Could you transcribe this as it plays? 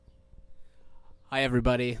Hi,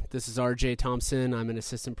 everybody. This is R.J. Thompson. I'm an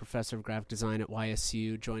assistant professor of graphic design at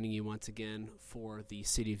YSU, joining you once again for the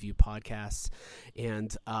City View podcast.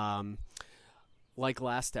 And like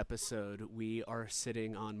last episode, we are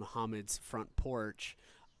sitting on Muhammad's front porch.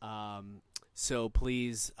 So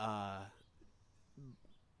please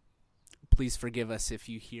forgive us if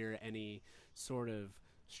you hear any sort of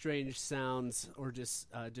strange sounds or just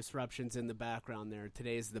disruptions in the background there.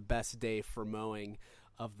 Today is the best day for mowing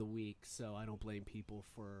of the week, so I don't blame people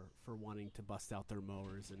for wanting to bust out their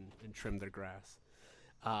mowers and trim their grass.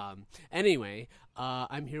 Anyway,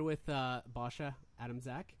 I'm here with Basha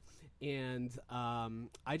Adamczak, and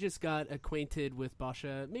I just got acquainted with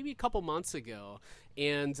Basha maybe a couple months ago,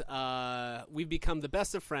 and we've become the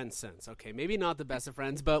best of friends since. Okay, maybe not the best of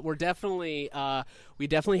friends, but we definitely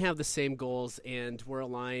have the same goals, and we're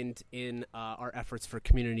aligned in our efforts for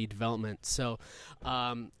community development. So,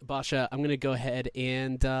 Basha, I'm going to go ahead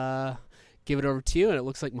and give it over to you, and it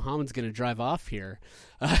looks like Muhammad's going to drive off here.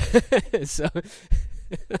 So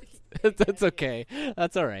that's okay.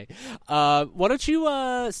 That's all right. Why don't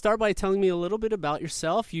you start by telling me a little bit about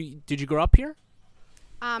yourself? Did you grow up here?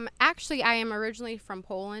 Actually, I am originally from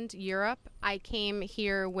Poland, Europe. I came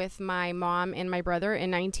here with my mom and my brother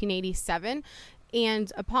in 1987.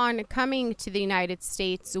 And upon coming to the United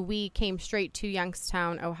States, we came straight to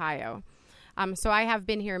Youngstown, Ohio. So I have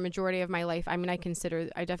been here a majority of my life. I mean, I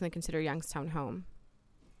definitely consider Youngstown home.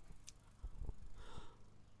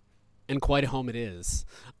 And quite a home it is.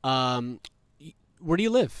 Where do you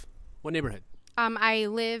live? What neighborhood? I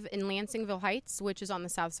live in Lansingville Heights, which is on the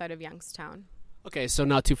south side of Youngstown. Okay, so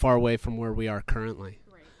not too far away from where we are currently.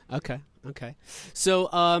 Right. Okay. So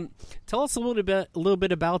tell us a little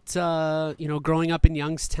bit about growing up in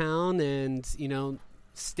Youngstown and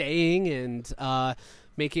staying and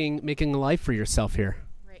making a life for yourself here.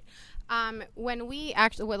 When we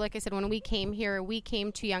actually, like I said, when we came here, we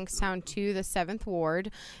came to Youngstown to the 7th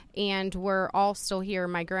Ward, and we're all still here.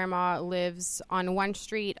 My grandma lives on one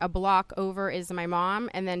street. A block over is my mom,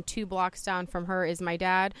 and then 2 blocks down from her is my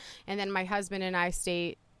dad, and then my husband and I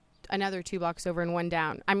stay another 2 blocks over and one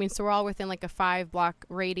down. I mean, so we're all within like a 5-block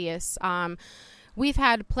radius. We've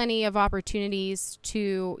had plenty of opportunities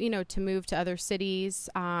to move to other cities,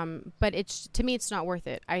 but to me, it's not worth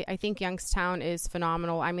it. I think Youngstown is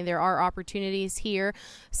phenomenal. I mean, there are opportunities here.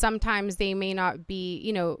 Sometimes they may not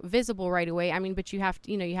be, visible right away. I mean, but you have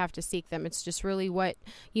to seek them. It's just really what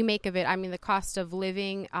you make of it. I mean, the cost of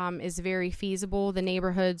living is very feasible. The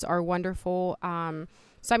neighborhoods are wonderful.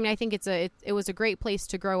 So, I mean, I think it was a great place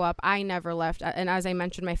to grow up. I never left. And as I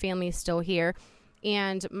mentioned, my family is still here.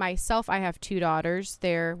 And myself, I have 2 daughters.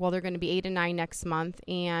 They're going to be 8 and 9 next month.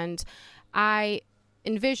 And I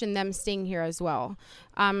envision them staying here as well,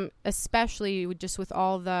 especially just with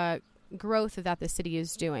all the growth that the city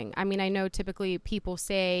is doing. I mean, I know typically people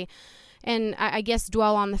say, and I guess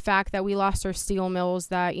dwell on the fact that we lost our steel mills,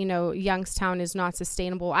 that, Youngstown is not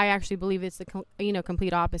sustainable. I actually believe it's the,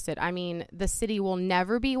 complete opposite. I mean, the city will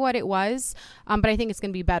never be what it was, but I think it's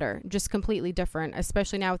going to be better, just completely different,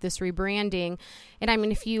 especially now with this rebranding. And I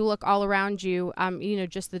mean, if you look all around you,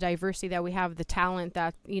 just the diversity that we have, the talent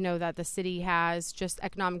that, that the city has, just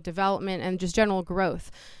economic development and just general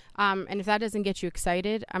growth. And if that doesn't get you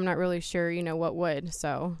excited, I'm not really sure, what would,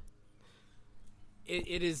 so...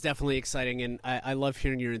 It is definitely exciting, and I love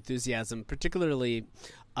hearing your enthusiasm. Particularly,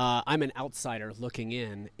 I'm an outsider looking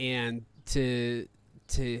in, and to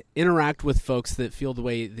interact with folks that feel the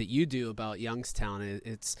way that you do about Youngstown,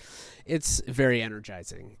 it's very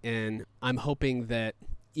energizing. And I'm hoping that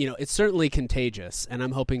it's certainly contagious, and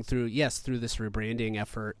I'm hoping through this rebranding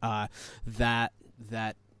effort that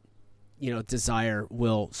desire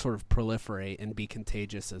will sort of proliferate and be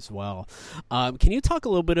contagious as well. Can you talk a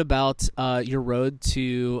little bit about your road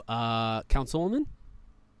to councilwoman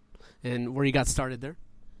and where you got started there?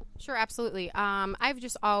 Sure, absolutely. I've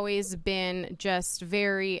just always been just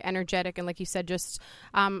very energetic and, like you said, just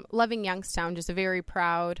loving Youngstown, just a very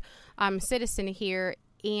proud citizen here.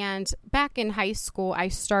 And back in high school, I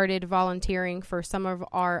started volunteering for some of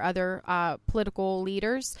our other political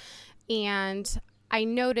leaders, and I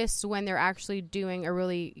noticed when they're actually doing a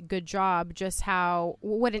really good job, just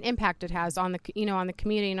what an impact it has on the, on the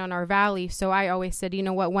community and on our valley. So I always said,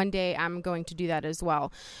 one day I'm going to do that as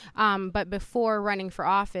well. But before running for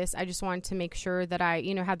office, I just wanted to make sure that I,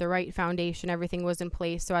 had the right foundation, everything was in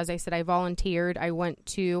place. So as I said, I volunteered. I went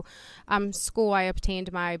to school. I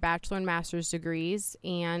obtained my bachelor and master's degrees,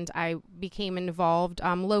 and I became involved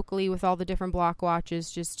locally with all the different block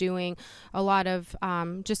watches, just doing a lot of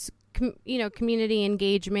community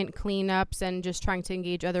engagement, cleanups, and just trying to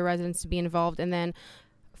engage other residents to be involved. And then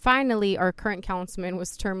finally our current councilman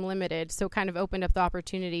was term limited, so it kind of opened up the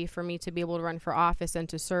opportunity for me to be able to run for office and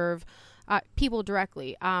to serve people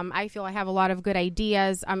directly. I feel I have a lot of good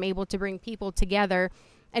ideas. I'm able to bring people together,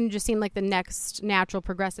 and it just seemed like the next natural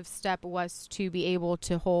progressive step was to be able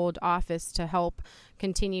to hold office to help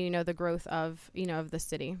continue, the growth of the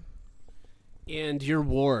city. And your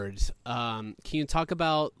ward, can you talk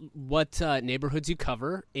about what neighborhoods you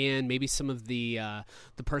cover and maybe some of the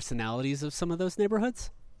personalities of some of those neighborhoods?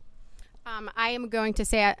 I am going to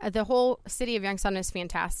say the whole city of Youngstown is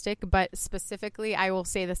fantastic, but specifically I will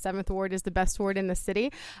say the 7th Ward is the best ward in the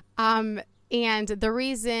city. And the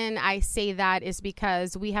reason I say that is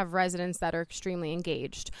because we have residents that are extremely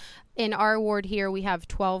engaged. In our ward here, we have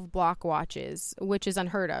 12 block watches, which is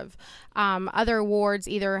unheard of. Other wards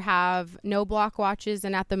either have no block watches,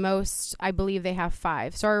 and at the most, I believe they have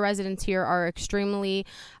 5. So our residents here are extremely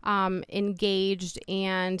engaged,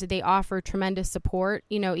 and they offer tremendous support,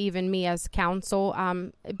 even me as council,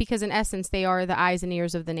 because in essence, they are the eyes and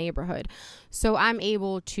ears of the neighborhood. So I'm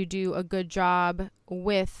able to do a good job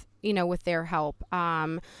with their help.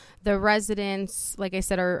 The residents, like I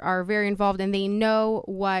said, are very involved, and they know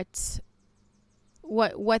what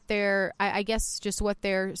they're, I guess, just what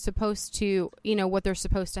they're supposed to, what they're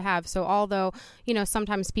supposed to have. So although,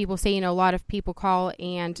 sometimes people say, a lot of people call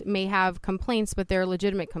and may have complaints, but they're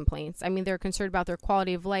legitimate complaints. I mean, they're concerned about their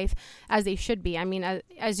quality of life, as they should be. I mean,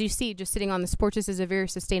 as you see, just sitting on this porch, this is a very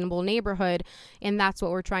sustainable neighborhood, and that's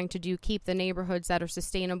what we're trying to do, keep the neighborhoods that are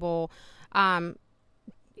sustainable,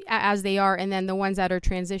 as they are, and then the ones that are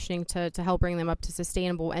transitioning to help bring them up to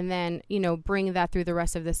sustainable, and then bring that through the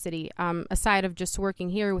rest of the city. Aside of just working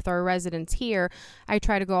here with our residents here, I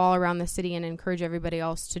try to go all around the city and encourage everybody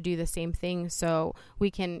else to do the same thing, so we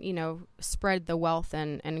can spread the wealth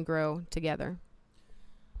and grow together.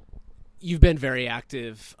 You've been very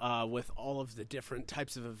active with all of the different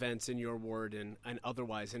types of events in your ward and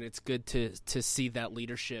otherwise, and it's good to see that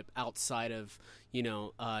leadership outside of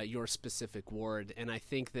your specific ward. And I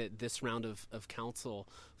think that this round of council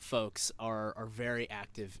folks are very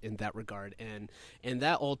active in that regard, and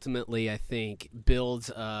that ultimately, I think,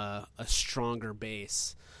 builds a stronger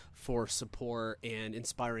base for support and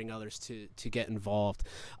inspiring others to get involved.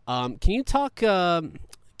 Can you talk?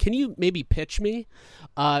 Can you maybe pitch me?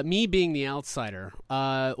 Me being the outsider,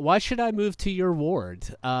 why should I move to your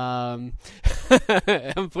ward? I'm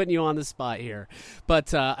putting you on the spot here.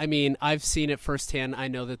 But, I mean, I've seen it firsthand. I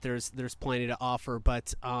know that there's plenty to offer.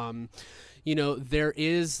 But, there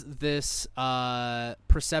is this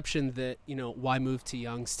perception that, why move to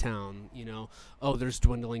Youngstown? There's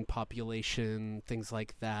dwindling population, things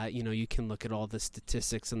like that. You can look at all the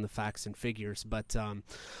statistics and the facts and figures. But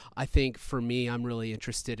I think for me, I'm really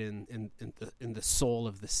interested in the soul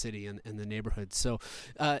of the city and the neighborhood. So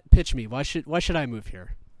pitch me. Why should I move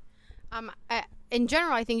here? In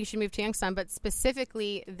general, I think you should move to Youngstown, but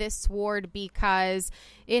specifically this ward because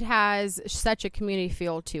it has such a community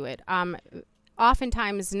feel to it.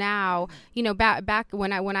 Oftentimes now, back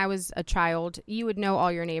when I was a child, you would know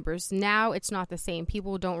all your neighbors. Now it's not the same.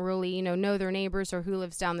 People don't really, know their neighbors or who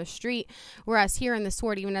lives down the street. Whereas here in this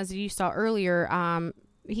ward, even as you saw earlier,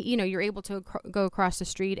 you're able to go across the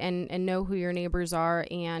street and know who your neighbors are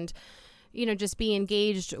and just be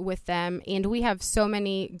engaged with them. And we have so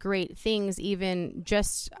many great things, even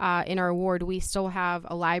just in our ward. We still have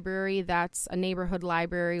a library that's a neighborhood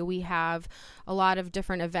library. We have a lot of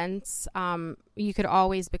different events. You could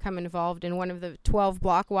always become involved in one of the 12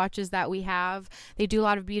 block watches that we have. They do a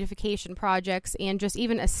lot of beautification projects, and just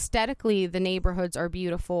even aesthetically, the neighborhoods are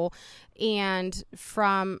beautiful. And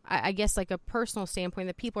from, I guess, like a personal standpoint,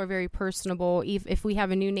 the people are very personable. If we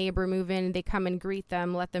have a new neighbor move in, they come and greet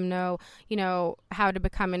them, let them know, how to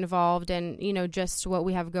become involved and, just what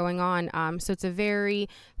we have going on. So it's a very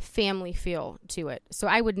family feel to it. So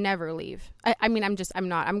I would never leave. I'm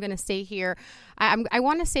not. I'm going to stay here. I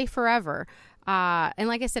want to stay forever. And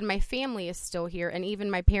like I said, my family is still here, and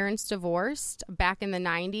even my parents divorced back in the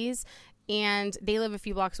 90s, and they live a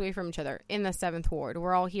few blocks away from each other in the 7th Ward.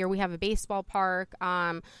 We're all here. We have a baseball park.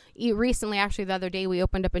 Recently, actually, the other day, we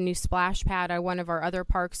opened up a new splash pad at one of our other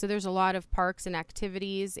parks. So there's a lot of parks and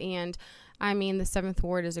activities, and I mean, the 7th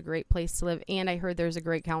Ward is a great place to live, and I heard there's a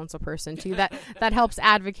great council person, too, that helps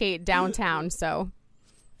advocate downtown, so.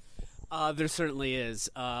 There certainly is.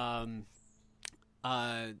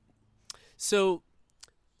 So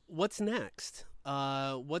what's next?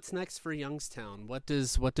 What's next for Youngstown? What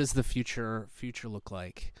does the future look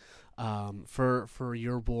like for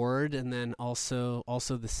your ward, and then also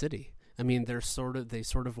the city? I mean, they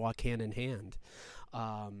sort of walk hand in hand.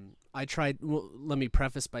 Let me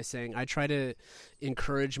preface by saying I try to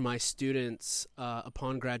encourage my students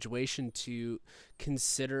upon graduation to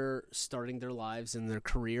consider starting their lives and their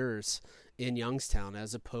careers in Youngstown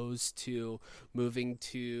as opposed to moving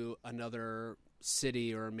to another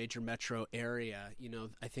city or a major metro area.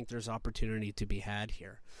 I think there's opportunity to be had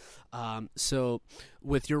here. So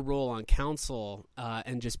with your role on council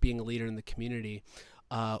and just being a leader in the community,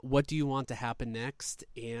 what do you want to happen next,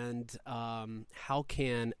 and how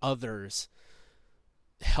can others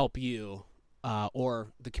help you or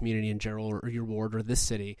the community in general, or your ward or this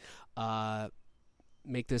city,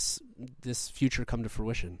 make this future come to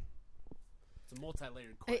fruition? It's a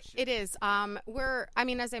multi-layered question. It is.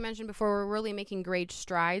 As I mentioned before, we're really making great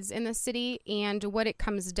strides in the city, and what it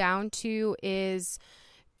comes down to is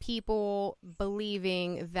people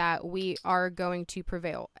believing that we are going to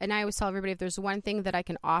prevail. And I always tell everybody, if there's one thing that I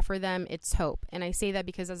can offer them, it's hope. And I say that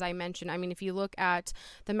because, as I mentioned, if you look at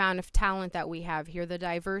the amount of talent that we have here, the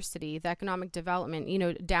diversity, the economic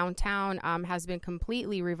development, downtown has been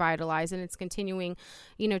completely revitalized, and it's continuing,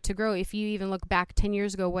 to grow. If you even look back 10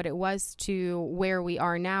 years ago, what it was to where we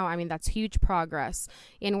are now, that's huge progress.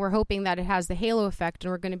 And we're hoping that it has the halo effect,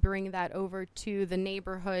 and we're going to bring that over to the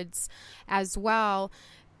neighborhoods as well.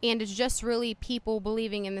 And it's just really people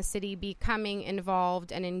believing in the city, becoming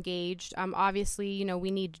involved and engaged. Obviously, we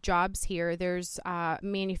need jobs here. There's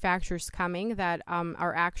manufacturers coming that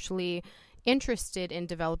are actually interested in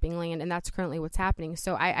developing land, and that's currently what's happening.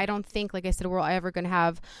 So I don't think, like I said, we're ever going to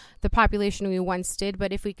have the population we once did,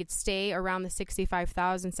 but if we could stay around the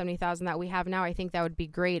 65,000, 70,000 that we have now, I think that would be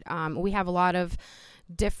great. We have a lot of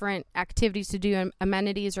different activities to do.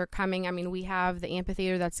 Amenities are coming. We have the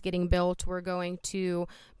amphitheater that's getting built. We're going to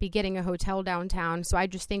be getting a hotel downtown. So I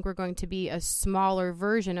just think we're going to be a smaller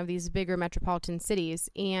version of these bigger metropolitan cities.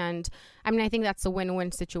 And I think that's a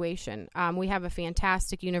win-win situation. We have a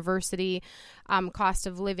fantastic university. Cost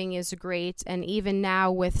of living is great. And even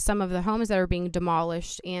now with some of the homes that are being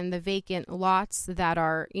demolished and the vacant lots that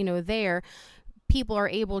are, there, people are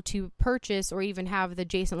able to purchase or even have the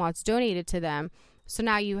adjacent lots donated to them. So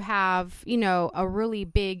now you have, a really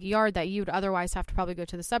big yard that you would otherwise have to probably go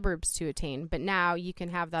to the suburbs to attain. But now you can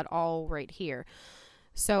have that all right here.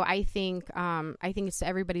 So I think it's to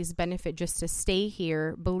everybody's benefit just to stay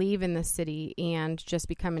here, believe in the city, and just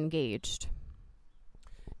become engaged.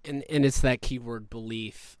 And it's that keyword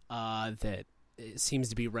belief that it seems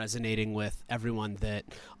to be resonating with everyone that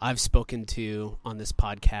I've spoken to on this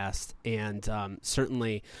podcast, and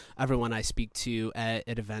certainly everyone I speak to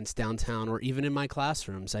at events downtown or even in my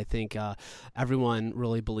classrooms. I think everyone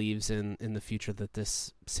really believes in the future that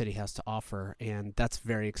this city has to offer, and that's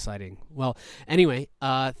very exciting. Well, anyway,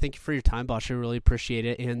 thank you for your time, Basha. Really appreciate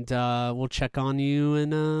it, and we'll check on you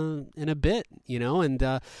in a bit,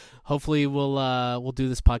 and hopefully we'll do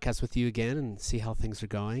this podcast with you again and see how things are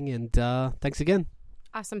going. And thanks again.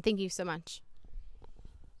 Awesome. Thank you so much.